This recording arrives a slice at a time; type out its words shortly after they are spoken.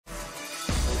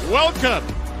Welcome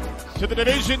to the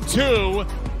Division II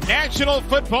National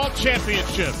Football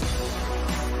Championship.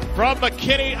 From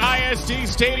McKinney ISD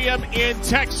Stadium in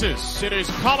Texas, it is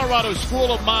Colorado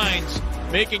School of Mines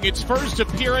making its first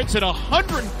appearance in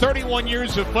 131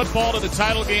 years of football to the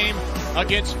title game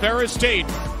against Ferris State,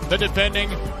 the defending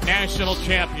national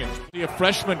champions. A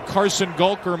freshman Carson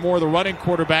Gulker, more the running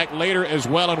quarterback later as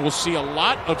well, and we'll see a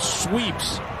lot of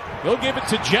sweeps. He'll give it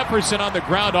to Jefferson on the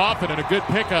ground often, and a good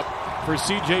pickup for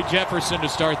C.J. Jefferson to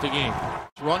start the game.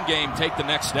 Run game, take the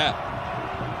next step.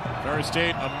 Ferris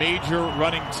State, a major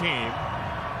running team.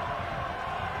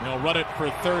 They'll run it for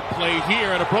third play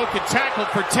here, and a broken tackle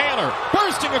for Taylor.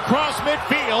 Bursting across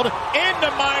midfield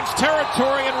into Mines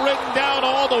territory and ridden down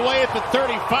all the way at the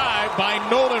 35 by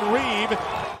Nolan Reeve.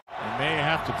 They may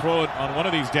have to throw it on one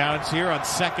of these downs here on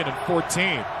 2nd and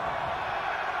 14.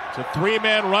 It's a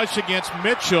three-man rush against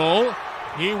Mitchell.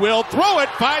 He will throw it,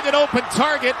 find an open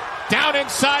target down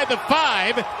inside the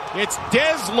 5. It's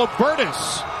Des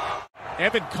Libertus.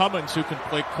 Evan Cummins, who can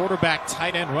play quarterback,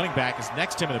 tight end, running back, is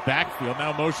next to him in the backfield.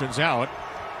 Now motions out.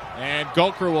 And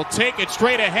Gulker will take it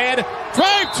straight ahead,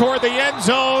 drive toward the end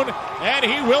zone, and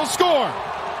he will score.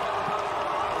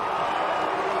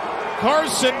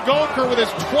 Carson Gulker with his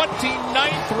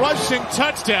 29th rushing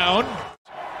touchdown.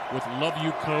 With Love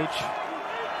You, Coach.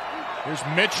 Here's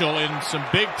Mitchell in some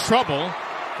big trouble.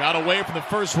 Got away from the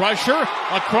first rusher.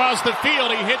 Across the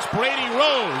field, he hits Brady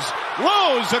Rose.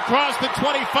 Rose across the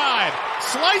 25.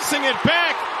 Slicing it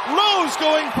back. Rose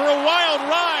going for a wild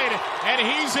ride. And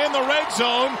he's in the red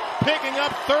zone, picking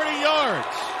up 30 yards.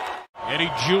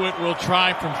 Eddie Jewett will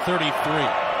try from 33.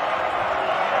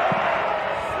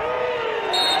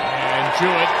 And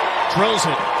Jewett drills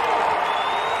it.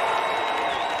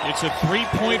 It's a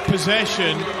 3-point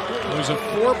possession. It was a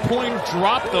 4-point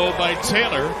drop, though, by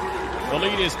Taylor. The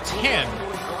lead is 10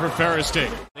 for Ferris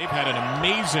State. They've had an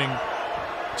amazing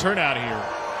turnout here.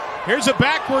 Here's a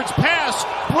backwards pass.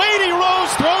 Brady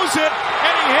Rose throws it,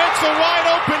 and he hits the wide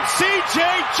open C.J.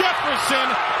 Jefferson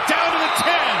down to the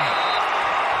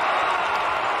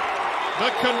 10.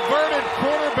 The converted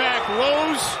quarterback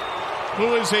Rose,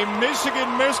 who is a Michigan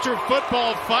Mr.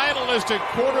 Football finalist at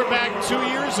quarterback 2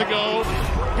 years ago,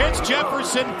 hits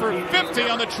Jefferson for 50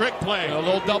 on the trick play. A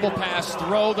little double pass,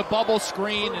 throw the bubble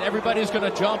screen, and everybody's going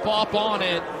to jump up on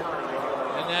it.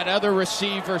 And that other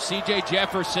receiver, C.J.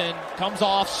 Jefferson, comes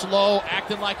off slow,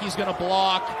 acting like he's going to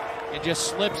block, and just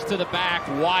slips to the back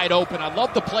wide open. I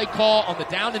love the play call on the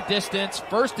down and distance,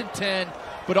 1st and 10,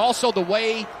 but also the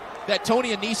way that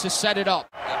Tony Anise set it up.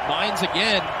 Mines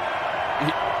again.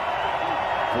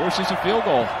 Forces a field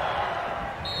goal.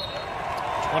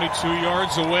 22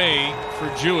 yards away for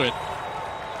Jewett.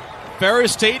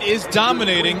 Ferris State is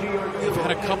dominating. They've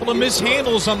had a couple of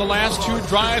mishandles on the last 2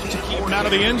 drives to keep them out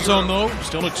of the end zone, though.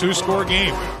 Still a 2-score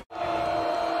game.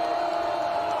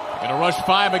 Going to rush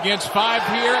 5 against 5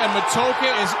 here, and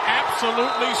Matoka is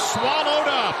absolutely swallowed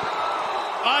up.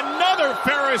 Another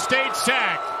Ferris State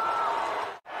sack.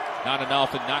 Not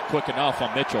enough and not quick enough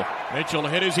on Mitchell. Mitchell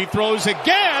hit as he throws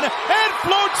again and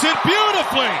floats it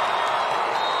beautifully.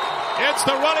 It's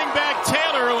the running back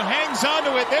Taylor who hangs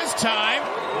onto it this time.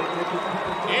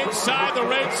 Inside the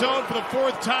red zone for the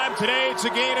 4th time today. It's a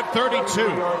gain of 32.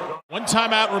 1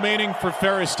 timeout remaining for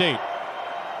Ferris State.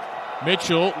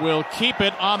 Mitchell will keep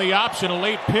it on the option, a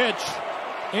late pitch.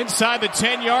 Inside the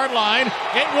 10-yard line.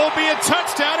 It will be a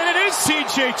touchdown, and it is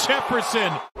C.J.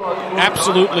 Jefferson.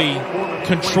 Absolutely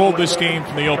controlled this game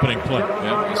from the opening play.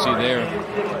 Yeah, you see there,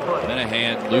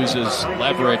 Minahan loses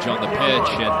leverage on the pitch,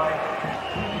 and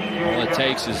all it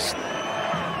takes is to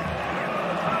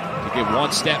get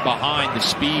 1 step behind the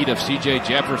speed of C.J.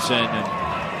 Jefferson, and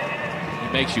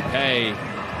he makes you pay.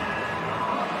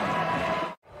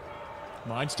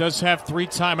 Mines does have 3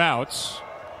 timeouts.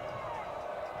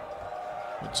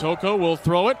 Matoka will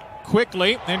throw it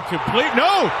quickly and complete.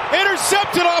 No!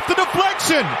 Intercepted off the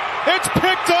deflection! It's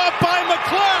picked off by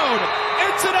McLeod!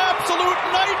 It's an absolute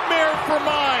nightmare for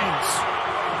Mines!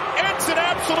 It's an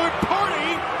absolute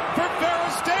party for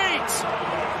Ferris State!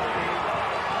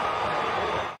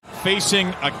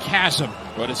 Facing a chasm.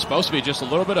 But it's supposed to be just a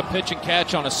little bit of pitch and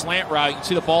catch on a slant route. You can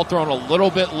see the ball thrown a little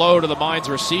bit low to the Mines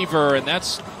receiver, and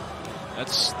that's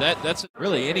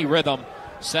really any rhythm.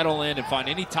 Settle in and find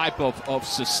any type of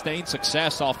sustained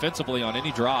success offensively on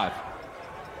any drive.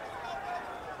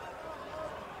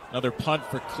 Another punt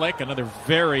for Click. Another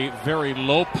very, very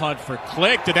low punt for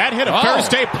Click. Did that hit a Ferris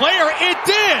State player? It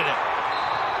did!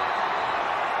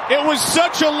 It was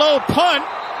such a low punt.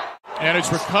 And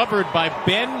it's recovered by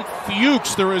Ben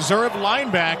Fuchs, the reserve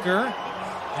linebacker.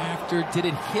 Did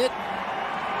it hit?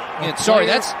 Sorry,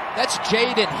 that's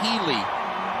Jaden Healy.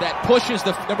 that pushes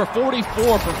the number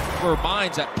 44 for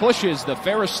Mines, that pushes the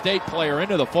Ferris State player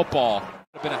into the football.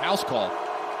 Would have been a house call.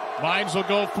 Mines will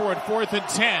go for it, 4th and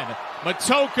 10.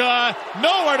 Matoka,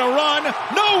 nowhere to run,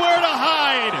 nowhere to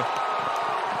hide.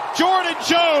 Jordan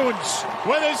Jones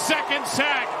with his second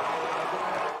sack.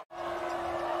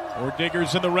 4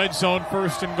 diggers in the red zone,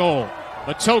 1st and goal.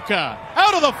 Matoka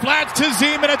out of the flats to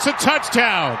Zeman, it's a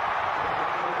touchdown.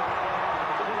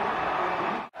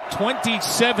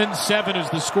 27-7 is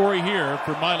the score here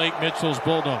for My Lake Mitchell's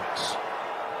Bulldogs.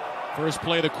 First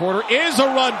play of the quarter is a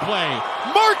run play.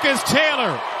 Marcus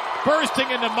Taylor bursting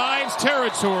into Mines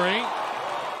territory.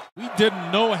 We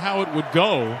didn't know how it would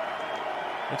go.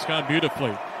 It's gone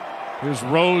beautifully. Here's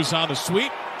Rose on the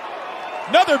sweep.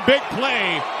 Another big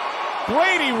play.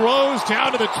 Brady Rose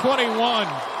down to the 21.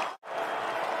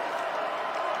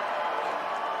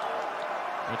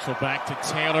 Mitchell back to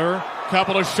Taylor.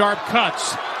 Couple of sharp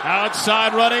cuts.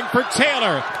 Outside running for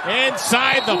Taylor.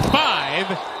 Inside the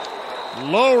 5.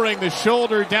 Lowering the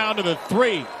shoulder down to the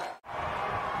 3. You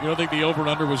don't think the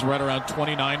over-under was right around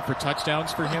 29 for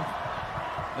touchdowns for him?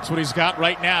 That's what he's got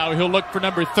right now. He'll look for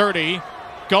number 30.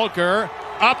 Gulker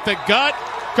up the gut.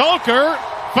 Gulker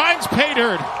finds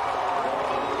Paydirt.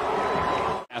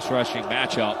 Pass rushing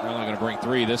matchup. They're only going to bring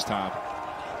 3 this time.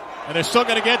 And they're still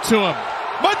going to get to him.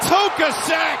 Matoka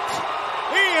sacked.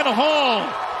 Ian Hall.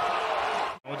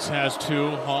 Jones has 2.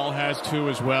 Hall has 2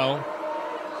 as well.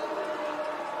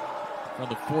 From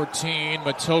the 14,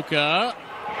 Matoka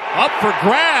up for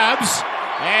grabs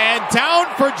and down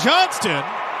for Johnston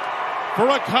for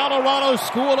a Colorado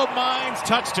School of Mines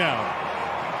touchdown.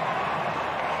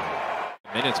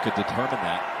 Minutes could determine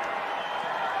that.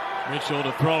 Mitchell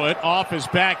to throw it off his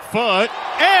back foot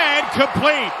and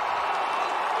complete.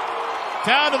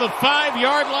 Down to the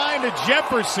 5-yard line to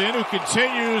Jefferson, who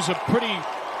continues a pretty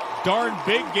darn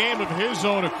big game of his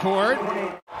own accord.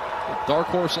 Dark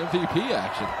horse MVP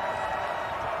action.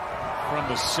 From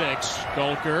the 6,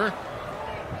 Gulker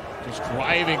just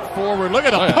driving forward. Look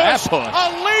at the push. A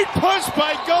late push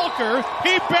by Gulker.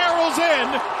 He barrels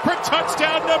in for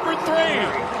touchdown number 3.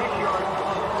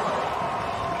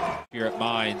 Here at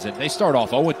Mines, and they start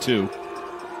off 0-2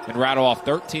 and rattle off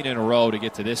 13 in a row to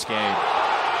get to this game.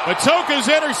 Matoka's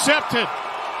intercepted.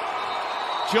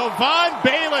 Jovan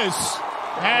Bayless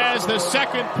has the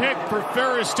second pick for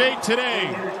Ferris State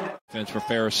today. Defense for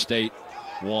Ferris State,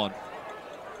 1.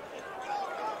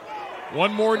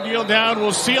 One more kneel down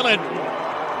will seal it.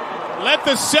 Let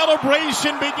the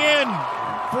celebration begin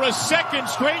for a second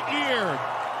straight year.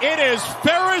 It is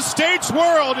Ferris State's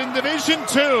world in Division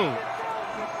II.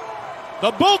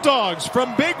 The Bulldogs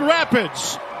from Big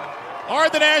Rapids are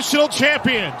the national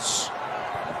champions.